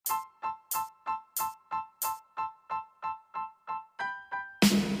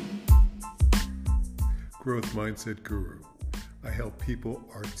Growth Mindset Guru. I help people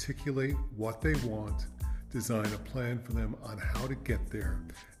articulate what they want, design a plan for them on how to get there,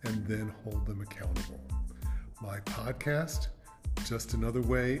 and then hold them accountable. My podcast, just another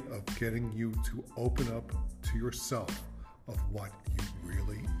way of getting you to open up to yourself of what you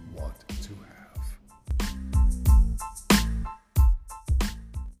really want to have.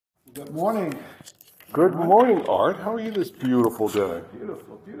 Good morning. Good morning, Art. How are you this beautiful day?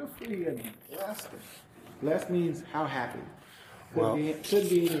 Beautifully and blessed. Blessed means how happy. Couldn't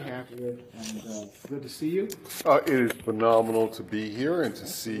be any happier, and good to see you. It is phenomenal to be here and to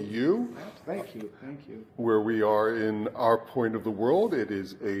see you. Thank you. Where we are in our point of the world, it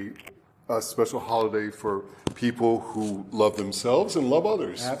is a special holiday for people who love themselves and love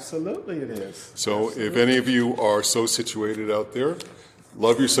others. Absolutely it is. So if any of you are so situated out there,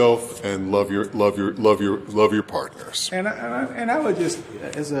 love yourself and love your partners. And I would just,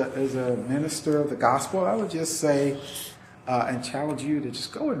 as a minister of the gospel, I would just say and challenge you to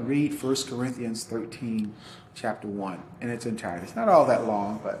just go and read 1 Corinthians 13, chapter 1 in its entirety. It's not all that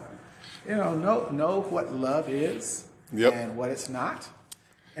long, but know what love is and what it's not,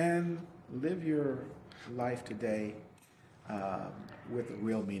 and live your life today with the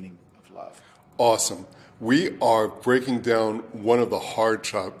real meaning of love. Awesome. We are breaking down one of the hard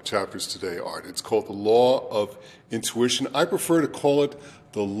chapters today, Art. It's called the Law of Intuition. I prefer to call it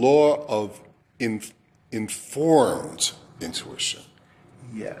the Law of Informed Intuition.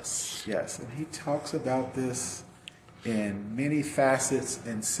 Yes. And he talks about this in many facets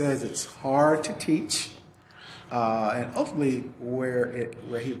and says it's hard to teach. And ultimately,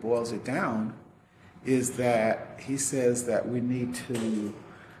 where he boils it down is that he says that we need to.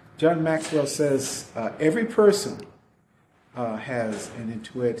 John Maxwell says every person has an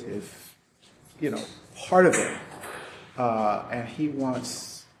intuitive, part of it, and he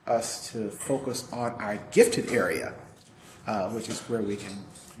wants us to focus on our gifted area, which is where we can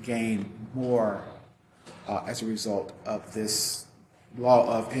gain more as a result of this law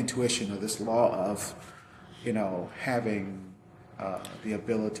of intuition, or this law of, having the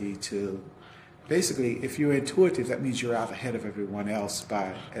ability to. Basically, if you're intuitive, that means you're out ahead of everyone else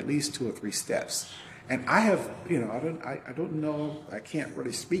by at least 2 or 3 steps. And I have, I don't know, I can't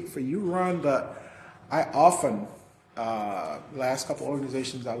really speak for you, Ron, but I often, last couple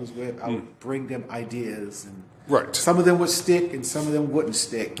organizations I was with, I would bring them ideas, and some of them would stick and some of them wouldn't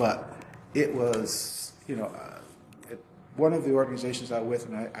stick. But it was, one of the organizations I was with,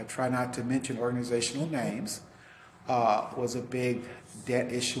 and I try not to mention organizational names, was a big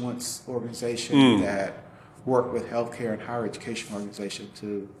debt issuance organization that worked with healthcare and higher education organizations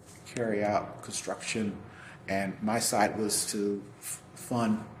to carry out construction, and my side was to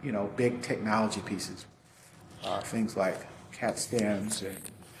fund, big technology pieces, things like CAT scans and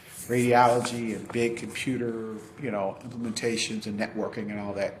radiology and big computer, implementations and networking and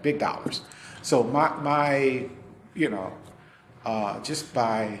all that, big dollars. So my just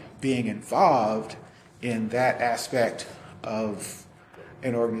by being involved in that aspect of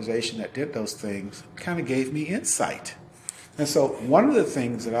an organization that did those things kind of gave me insight. And so one of the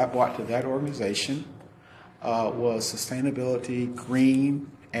things that I brought to that organization was sustainability, green,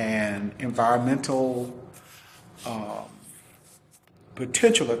 and environmental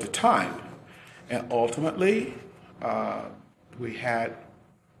potential at the time. And ultimately, we had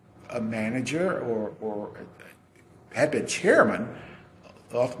a manager or had been chairman,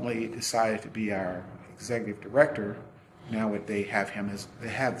 ultimately decided to be our executive director. Now they have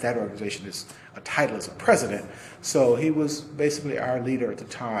that organization as a title as a president. So he was basically our leader at the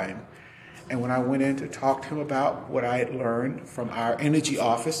time. And when I went in to talk to him about what I had learned from our energy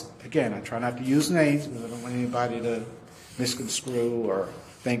office, again, I try not to use names because I don't want anybody to misconstrue or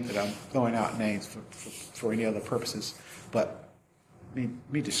think that I'm throwing out names for any other purposes, but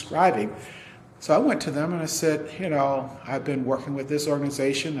me describing. So I went to them and I said, I've been working with this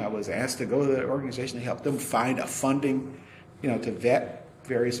organization. I was asked to go to the organization to help them find a funding, to vet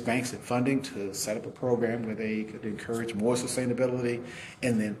various banks and funding to set up a program where they could encourage more sustainability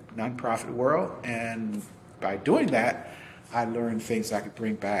in the nonprofit world. And by doing that, I learned things I could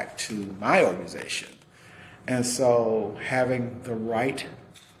bring back to my organization. And so having the right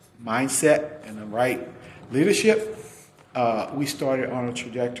mindset and the right leadership, we started on a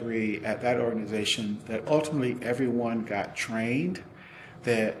trajectory at that organization that ultimately everyone got trained,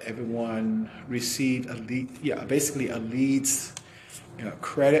 that everyone received basically a lead's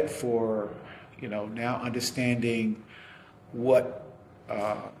credit for now understanding what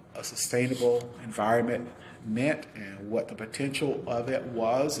a sustainable environment meant and what the potential of it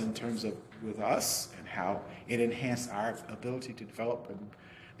was in terms of with us and how it enhanced our ability to develop and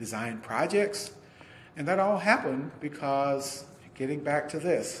design projects. And that all happened because, getting back to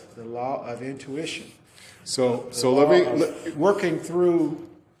this, the law of intuition. So Let me working through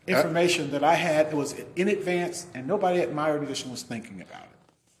information that I had that was in advance, and nobody at my organization was thinking about it.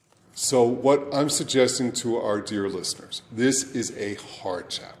 So what I'm suggesting to our dear listeners, this is a hard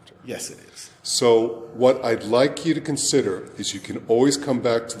chapter. Yes, it is. So what I'd like you to consider is you can always come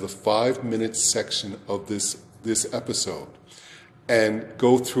back to the 5-minute section of this episode and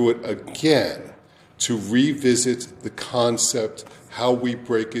go through it again to revisit the concept, how we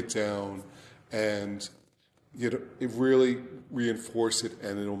break it down, and it really reinforce it,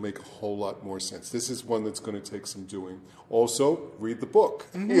 and it'll make a whole lot more sense. This is one that's going to take some doing. Also, read the book,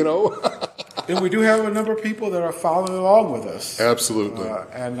 And we do have a number of people that are following along with us. Absolutely.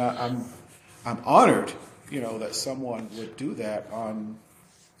 And I'm honored, that someone would do that on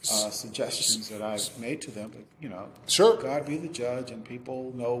suggestions that I've made to them. But, Sure. God be the judge, and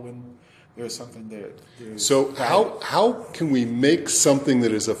people know when there's something there. So how can we make something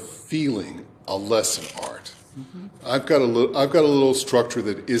that is a feeling a lesson, Art? Mm-hmm. I've got a little structure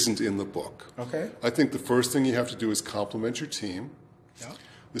that isn't in the book. Okay. I think the first thing you have to do is compliment your team. Yep.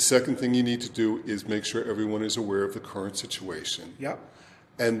 The second thing you need to do is make sure everyone is aware of the current situation. Yep.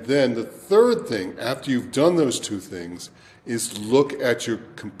 And then the third thing, after you've done those two things, is look at your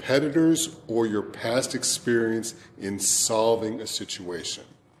competitors or your past experience in solving a situation.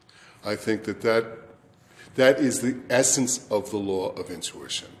 I think that is the essence of the law of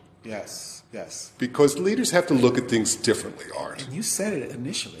intuition. Yes, yes. Because leaders have to look at things differently, Art. And you said it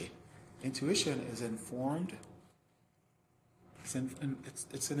initially. Intuition is informed.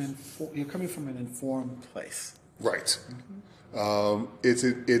 You're coming from an informed place. Right. Mm-hmm.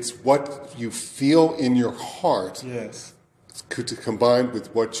 It's what you feel in your heart. Yes. Combined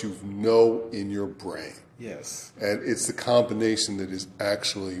with what you know in your brain. Yes. And it's the combination that is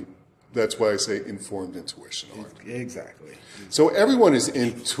actually, that's why I say informed intuition, Art. Exactly. So everyone is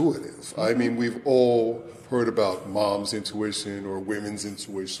intuitive. Mm-hmm. I mean, we've all heard about mom's intuition or women's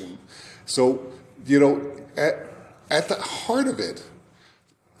intuition. So, at the heart of it,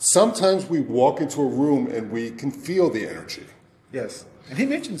 sometimes we walk into a room and we can feel the energy. Yes. And he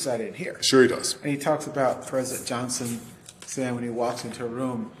mentions that in here. Sure he does. And he talks about President Johnson saying when he walks into a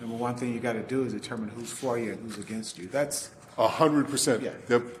room, number one thing you got to do is determine who's for you and who's against you. That's 100%.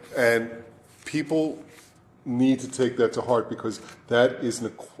 Yeah. And people need to take that to heart because that is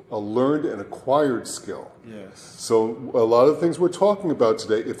a learned and acquired skill. Yes. So a lot of the things we're talking about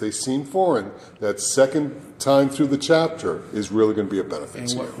today, if they seem foreign, that second time through the chapter is really going to be a benefit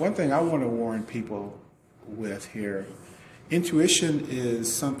to you. One thing I want to warn people with here, intuition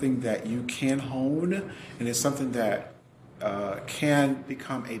is something that you can hone, and it's something that can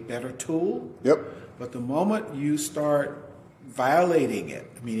become a better tool. Yep. But the moment you start violating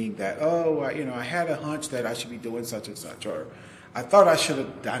it, meaning that, I had a hunch that I should be doing such and such, or I thought I should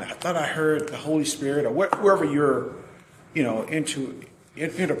have done it. I thought I heard the Holy Spirit, or wherever your,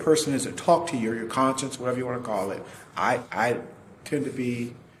 interperson is that talk to you, or your conscience, whatever you want to call it. I tend to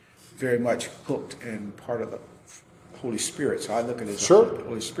be very much hooked and part of the Holy Spirit, so I look at it as the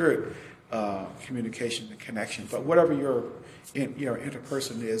Holy Spirit communication and connection. But whatever your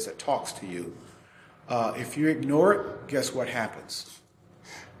interperson is that talks to you, if you ignore it, guess what happens?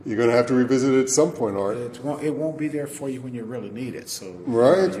 You're going to have to revisit it at some point, Art. It won't be there for you when you really need it. So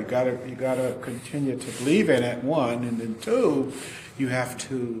right. You gotta continue to believe in it, one, and then two, you have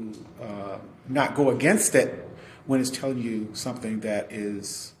to not go against it when it's telling you something that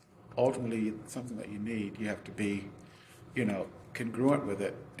is ultimately something that you need. You have to be, congruent with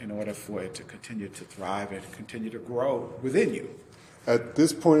it in order for it to continue to thrive and continue to grow within you. At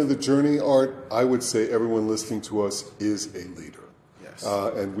this point of the journey, Art, I would say everyone listening to us is a leader. Yes.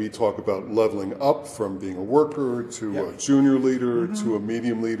 And we talk about leveling up from being a worker to a junior leader, to a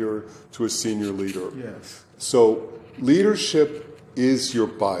medium leader, to a senior leader. Yes. So leadership is your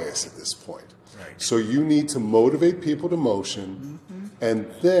bias at this point. Right. So you need to motivate people to motion, and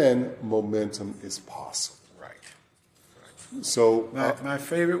then momentum is possible. So my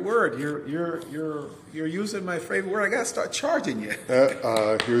favorite word. You're using my favorite word. I got to start charging you.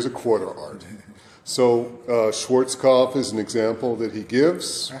 Here's a quarter, Art. So Schwarzkopf is an example that he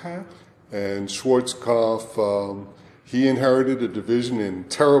gives, and Schwarzkopf he inherited a division in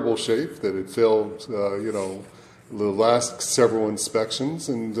terrible shape that had failed, the last several inspections,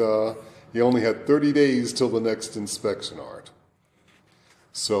 and he only had 30 days till the next inspection, Art.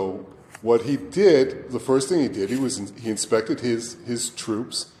 So what he did, the first thing he did, he inspected his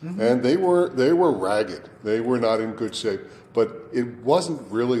troops, and they were ragged. They were not in good shape. But it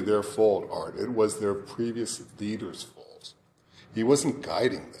wasn't really their fault, Art. It was their previous leader's fault. He wasn't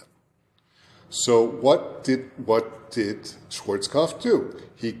guiding them. So what did Schwarzkopf do?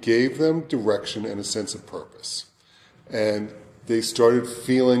 He gave them direction and a sense of purpose. And they started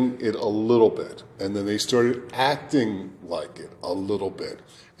feeling it a little bit. And then they started acting like it a little bit.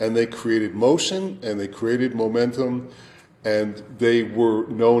 And they created motion and they created momentum. And they were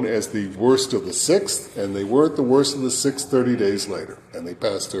known as the worst of the sixth. And they weren't the worst of the sixth 30 days later. And they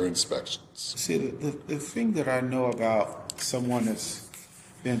passed their inspections. See, the thing that I know about someone that's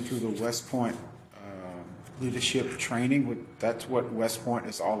been through the West Point leadership training, that's what West Point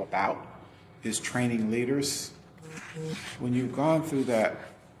is all about, is training leaders. When you've gone through that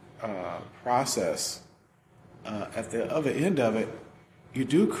process, at the other end of it, you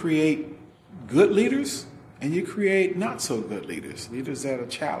do create good leaders and you create not so good leaders, leaders that are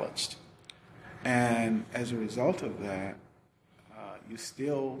challenged. And as a result of that, you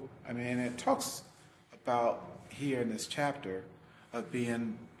still, it talks about here in this chapter of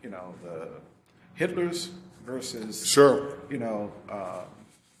being, the Hitlers versus, Sure.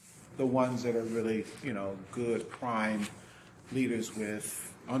 The ones that are really, good prime leaders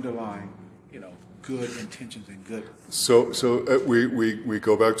with underlying, good intentions and good. So we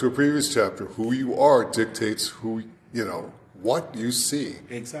go back to a previous chapter. Who you are dictates who, what you see.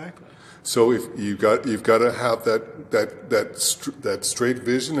 Exactly. So if you've got to have that straight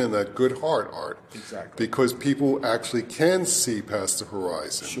vision and that good heart, Art. Exactly. Because people actually can see past the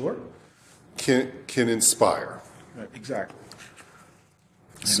horizon. Sure. Can inspire. Right, exactly.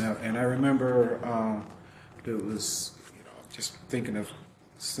 And I remember it was, just thinking of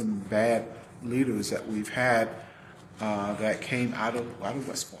some bad leaders that we've had that came out of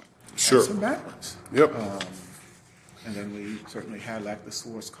West Point. Sure. And some bad ones. Yep. And then we certainly had like the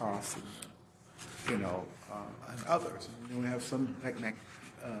Schwarzkopf and others. And then we have some like McAdams.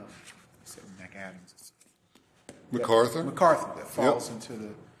 MacArthur? MacArthur that falls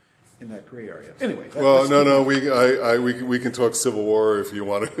in that gray area. Anyway. We can talk Civil War if you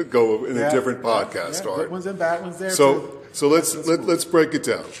want to go in a different podcast. Good ones and bad ones there. So let's break it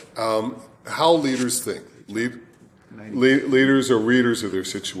down. How leaders think. Leaders are readers of their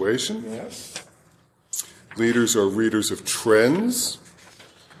situation. Yes. Leaders are readers of trends.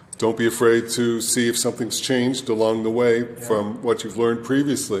 Don't be afraid to see if something's changed along the way from what you've learned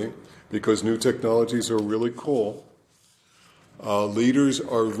previously, because new technologies are really cool. Leaders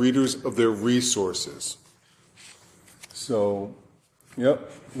are readers of their resources. So,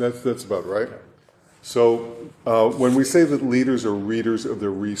 that's about right. So, when we say that leaders are readers of their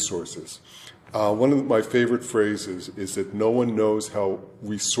resources, one of my favorite phrases is that no one knows how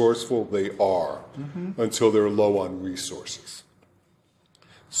resourceful they are until they're low on resources.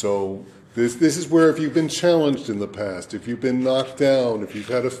 So this is where if you've been challenged in the past, if you've been knocked down, if you've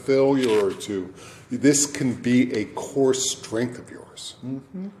had a failure or two, this can be a core strength of yours.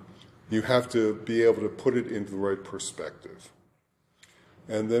 Mm-hmm. You have to be able to put it into the right perspective.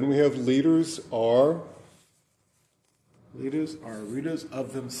 And then we have leaders are readers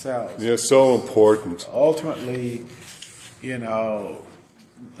of themselves. Yeah, so important. Ultimately,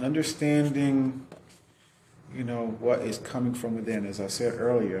 understanding, what is coming from within. As I said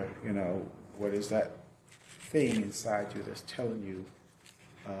earlier, what is that thing inside you that's telling you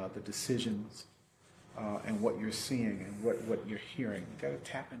the decisions and what you're seeing and what you're hearing. You got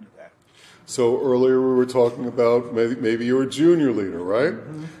to tap into that. So earlier we were talking about maybe you're a junior leader, right?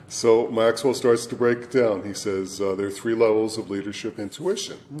 Mm-hmm. So Maxwell starts to break it down. He says there are 3 levels of leadership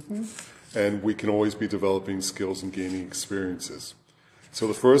intuition, and we can always be developing skills and gaining experiences. So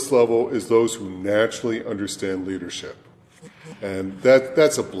the first level is those who naturally understand leadership, and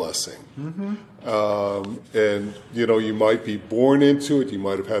that's a blessing. And you might be born into it. You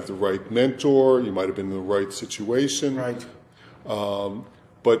might have had the right mentor. You might have been in the right situation. Right.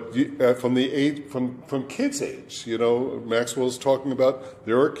 But from kids' age, Maxwell's talking about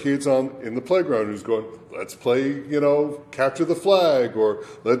there are kids in the playground who's going, let's play, capture the flag, or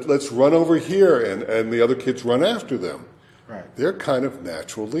let's run over here, and the other kids run after them. Right. They're kind of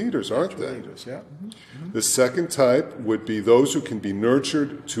natural leaders, aren't they? Leaders, yeah. Mm-hmm. The second type would be those who can be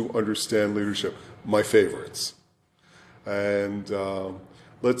nurtured to understand leadership. My favorites. And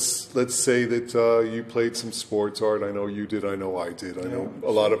let's say that you played some sports, Art. I know you did. I know I did. I know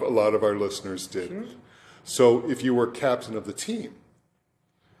a lot of our listeners did. Sure. So if you were captain of the team,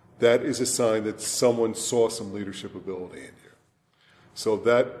 that is a sign that someone saw some leadership ability in you. So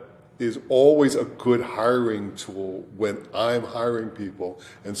that is always a good hiring tool when I'm hiring people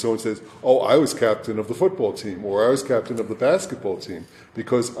and someone says, oh, I was captain of the football team or I was captain of the basketball team,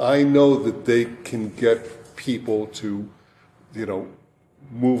 because I know that they can get people to,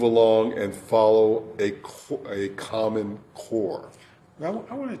 move along and follow a common core. I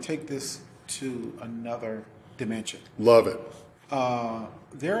want to take this to another dimension. Love it.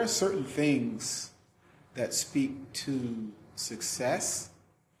 There are certain things that speak to success,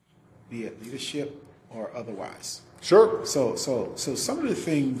 be it leadership or otherwise. Sure. So some of the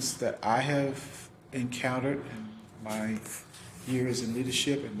things that I have encountered in my years in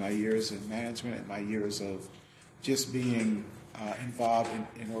leadership, and my years in management, and my years of just being involved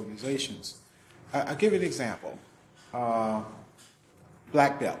in organizations. I'll give you an example.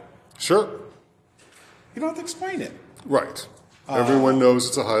 Black belt. Sure. You don't have to explain it. Right. Everyone knows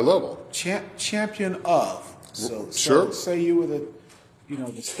it's a high level. Champion of. So sure. Say you were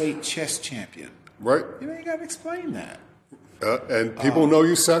the state chess champion. Right. You got to explain that. And people know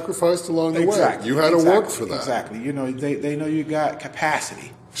you sacrificed along the way. You had to work for that. Exactly. They know you got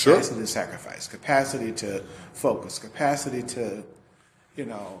capacity. Sure. Capacity to sacrifice, capacity to focus, capacity to,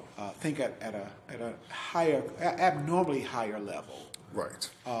 think at a higher, abnormally higher level. Right.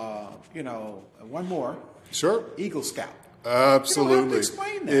 One more. Sure. Eagle Scout. Absolutely. You don't have to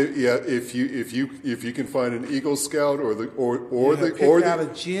explain that. If you can find an Eagle Scout picked out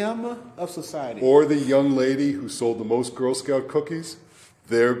a gem of society, or the young lady who sold the most Girl Scout cookies,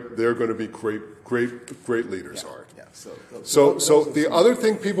 they're going to be great leaders. Art. Yeah. So the other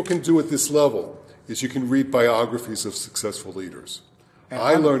thing people can do at this level is you can read biographies of successful leaders. And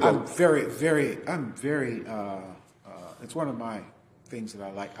I'm very. It's one of my things that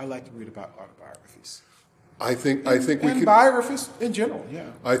I like. I like to read about autobiographies. I think we can biographies in general. Yeah.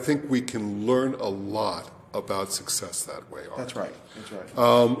 I think we can learn a lot about success that way. Art. That's right.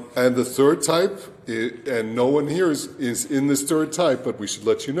 And the third type, and no one here is in this third type, but we should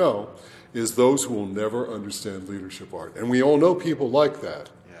let you know, is those who will never understand leadership, Art. And we all know people like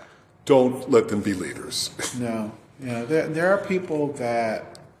that. Yeah. Don't let them be leaders. No. There are people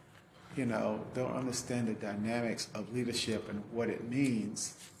that, don't understand the dynamics of leadership and what it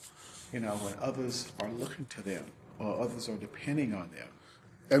means, when others are looking to them or others are depending on them.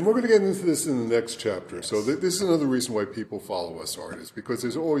 And we're going to get into this in the next chapter. Yes. So this is another reason why people follow us, Art, is because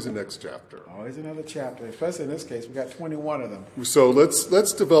there's always a next chapter. Always another chapter. Especially in this case, we got 21 of them. So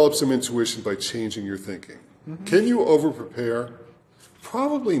let's develop some intuition by changing your thinking. Mm-hmm. Can you over-prepare?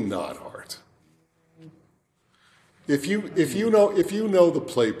 Probably not, Art. If you know the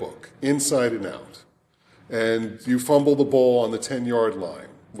playbook inside and out, and you fumble the ball on the 10-yard line,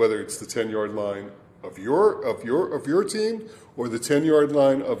 whether it's the 10-yard line of your team or the 10-yard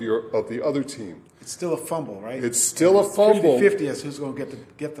line of the other team, it's still a fumble, right? It's still a fumble. 50-50 is who's going to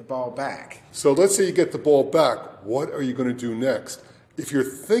get the ball back. So let's say you get the ball back. What are you going to do next? If you're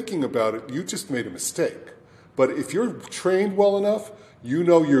thinking about it, you just made a mistake. But if you're trained well enough, you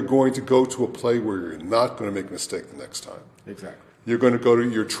know you're going to go to a play where you're not going to make a mistake the next time. Exactly. You're going to go to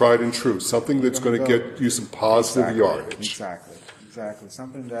your tried and true, something that's going to get you some positive yardage. Exactly.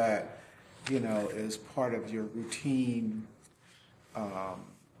 Something that, is part of your routine,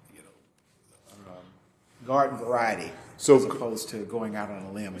 garden variety, as opposed to going out on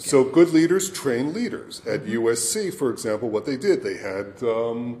a limb again. So good leaders train leaders. At USC, for example, what they did, they had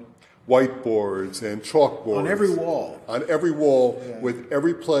whiteboards and chalkboards. On every wall. Yeah. With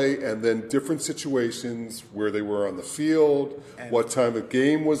every play, and then different situations where they were on the field, what time the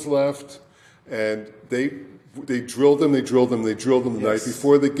game was left, and they drilled them the night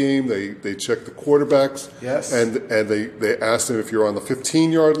before the game. They checked the quarterbacks. Yes. And they asked them if you're on the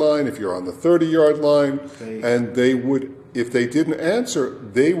 15-yard line, if you're on the 30-yard line, and they would, if they didn't answer,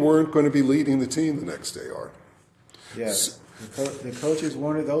 they weren't going to be leading the team the next day, Art. Yes. The coaches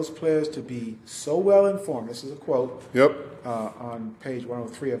wanted those players to be so well informed. This is a quote. Yep. On page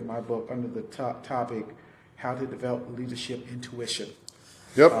 103 of my book, under the topic, How to Develop Leadership Intuition.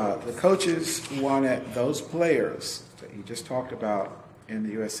 Yep. The coaches wanted those players that you just talked about in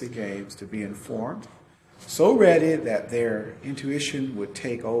the USC games to be informed, so ready that their intuition would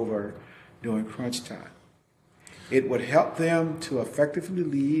take over during crunch time. It would help them to effectively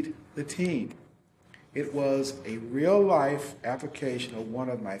lead the team. It was a real-life application of one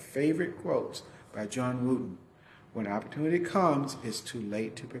of my favorite quotes by John Wooden. When opportunity comes, it's too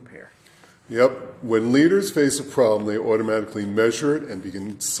late to prepare. Yep. When leaders face a problem, they automatically measure it and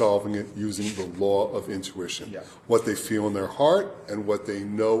begin solving it using the law of intuition. Yep. What they feel in their heart and what they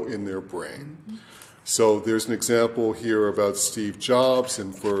know in their brain. Mm-hmm. So there's an example here about Steve Jobs,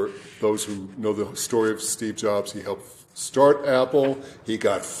 and for those who know the story of Steve Jobs, he helped start Apple. He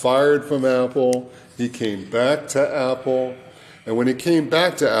got fired from Apple. He came back to Apple. And when he came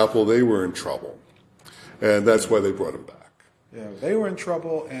back to Apple, they were in trouble. And that's why they brought him back. Yeah, they were in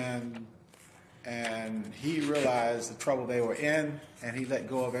trouble, and he realized the trouble they were in, and he let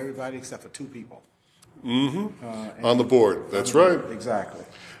go of everybody except for two people. Mm-hmm. On the board. That's right. Exactly.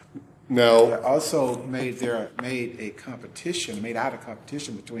 They Now, also made a competition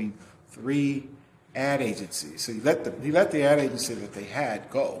between 3 ad agencies. So he let the ad agency that they had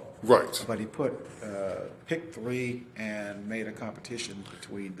go. right. But he picked 3 and made a competition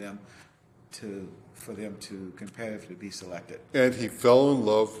between them for them to competitively be selected. And he fell in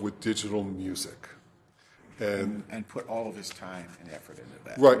love with digital music. And put all of his time and effort into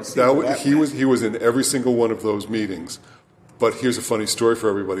that. Right. You see where He was in every single one of those meetings. But here's a funny story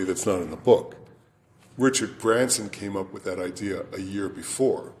for everybody that's not in the book. Richard Branson came up with that idea a year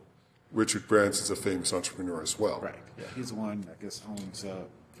before. Richard Branson's a famous entrepreneur as well. Right. Yeah, he's the one I guess owns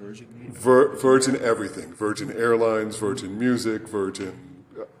Virgin Media. Virgin everything. Virgin Airlines, Virgin Music, Virgin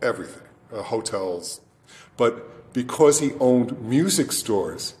everything. Hotels. But because he owned music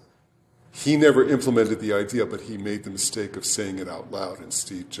stores, he never implemented the idea, but he made the mistake of saying it out loud, and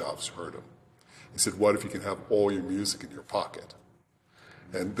Steve Jobs heard him. He said, what if you can have all your music in your pocket?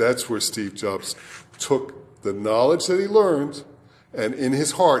 And that's where Steve Jobs took the knowledge that he learned, and in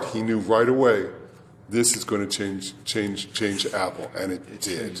his heart, he knew right away, this is going to change Apple, and it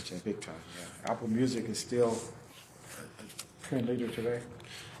did. Changed big time, yeah. Apple Music is still a trend leader today.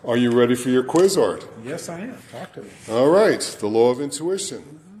 Are you ready for your quiz, Art? Yes, I am. Talk to me. All right, the law of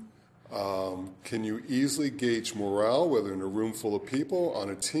intuition. Can you easily gauge morale, whether in a room full of people, on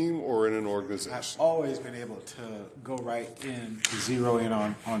a team, or in an organization? I've always been able to go right in, to zero in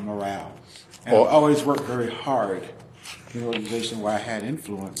on morale. And I've always worked very hard in an organization where I had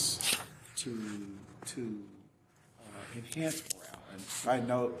influence to enhance morale. And if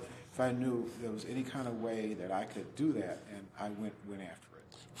I knew there was any kind of way that I could do that, and I went after it.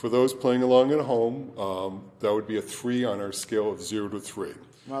 For those playing along at home, that would be a 3 on our scale of 0 to 3.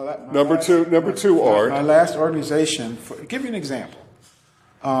 Number two, Art. My last organization, give you an example.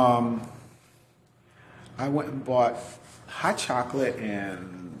 I went and bought hot chocolate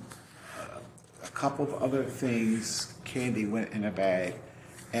and a couple of other things, candy went in a bag.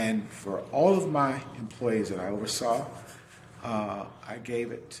 And for all of my employees that I oversaw, I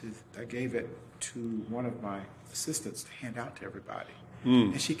gave it to one of my assistants to hand out to everybody.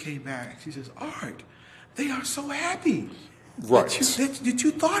 And she came back, she says, Art, they are so happy. Right. That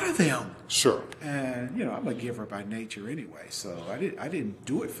you thought of them. Sure. And, I'm a giver by nature anyway, so I didn't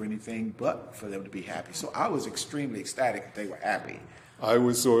do it for anything but for them to be happy. So I was extremely ecstatic that they were happy. I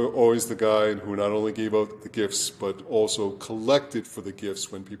was always the guy who not only gave out the gifts, but also collected for the gifts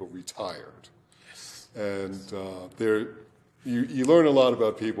when people retired. Yes. And you learn a lot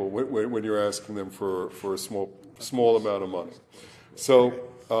about people when you're asking them for a small amount of money. So,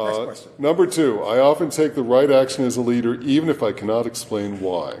 number 2, I often take the right action as a leader, even if I cannot explain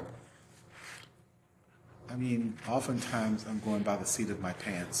why. I mean, oftentimes I'm going by the seat of my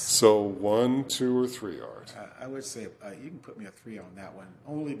pants. So 1, 2, or 3, Art? I would say you can put me a 3 on that one,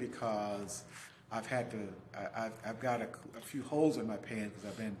 only because I've got a few holes in my pants because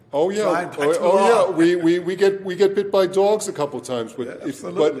I've been flying by too long. We get bit by dogs a couple of times, but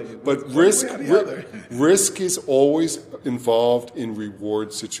risk is always involved in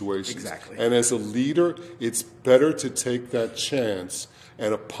reward situations. Exactly. And as a leader, it's better to take that chance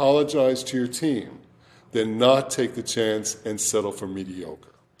and apologize to your team than not take the chance and settle for mediocre.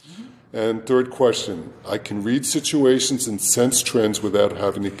 And third question, I can read situations and sense trends without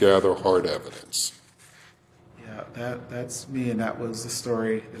having to gather hard evidence. Yeah, that's me, and that was the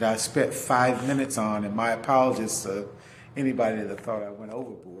story that I spent 5 minutes on, and my apologies to anybody that thought I went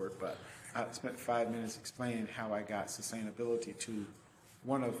overboard, but I spent 5 minutes explaining how I got sustainability to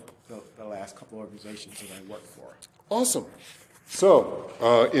one of the last couple organizations that I worked for. Awesome. So,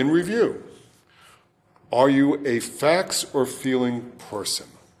 in review, are you a facts or feeling person?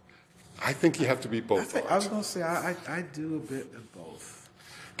 I think you have to be both. I was going to say I do a bit of both.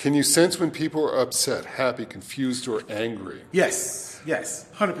 Can you sense when people are upset, happy, confused, or angry? Yes,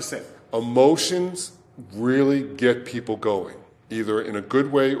 100%. Emotions really get people going, either in a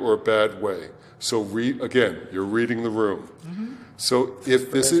good way or a bad way. So again, you're reading the room. Mm-hmm. So as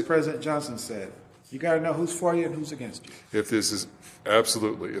President Johnson said, you got to know who's for you and who's against you. If this is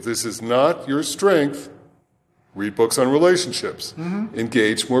not your strength, read books on relationships. Mm-hmm.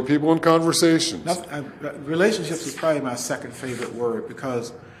 Engage more people in conversations. Relationships is probably my second favorite word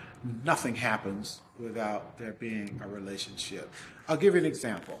because nothing happens without there being a relationship. I'll give you an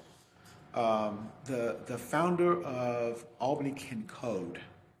example. The founder of Albany Can Code,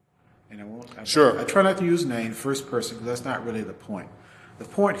 and I try not to use name first person because that's not really the point. The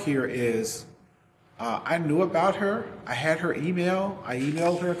point here is I knew about her. I had her email. I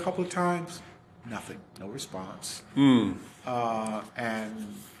emailed her a couple of times. Nothing. No response. And, I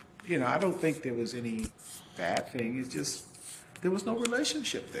don't think there was any bad thing. It's just there was no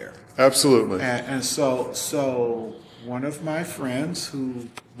relationship there. Absolutely. And so one of my friends who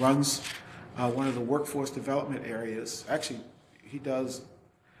runs one of the workforce development areas, actually he does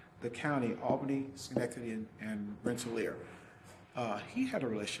the county, Albany, Schenectady, and Rensselaer. He had a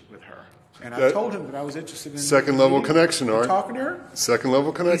relationship with her. And I told him that I was interested in second level connection, Art. Talking to her. Second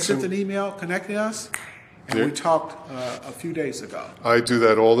level connection. He sent an email connecting us, and we talked a few days ago. I do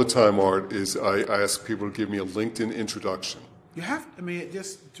that all the time, Art, is I ask people to give me a LinkedIn introduction. You have,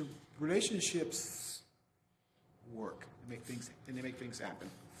 relationships work. They make things happen.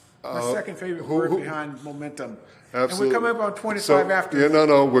 My second favorite word behind momentum. Absolutely. And we're coming up on 25 after. Yeah,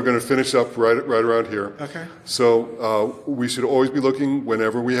 no, we're going to finish up right around here. Okay. So we should always be looking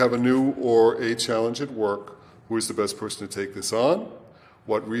whenever we have a new or a challenge at work, who is the best person to take this on?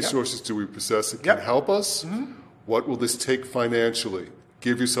 What resources do we possess that can help us? Mm-hmm. What will this take financially?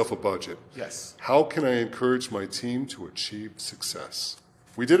 Give yourself a budget. Yes. How can I encourage my team to achieve success?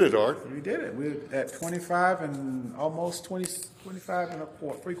 We did it, Art. We did it. We're at 25 and almost 25 and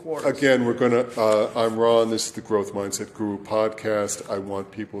three quarters. Again, we're going to, I'm Ron. This is the Growth Mindset Guru podcast. I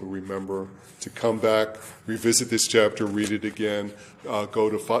want people to remember to come back, revisit this chapter, read it again, go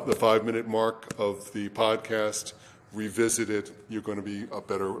to the 5-minute mark of the podcast, revisit it. You're going to be a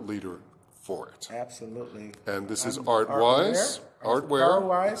better leader for it. Absolutely. And this is Art Wise. Art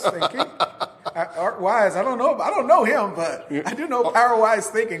Wise Thinking. Art Wise. I don't know him, but I do know Power Wise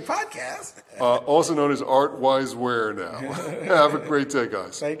Thinking podcast. Also known as Art Wise Wear now. Have a great day,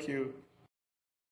 guys. Thank you.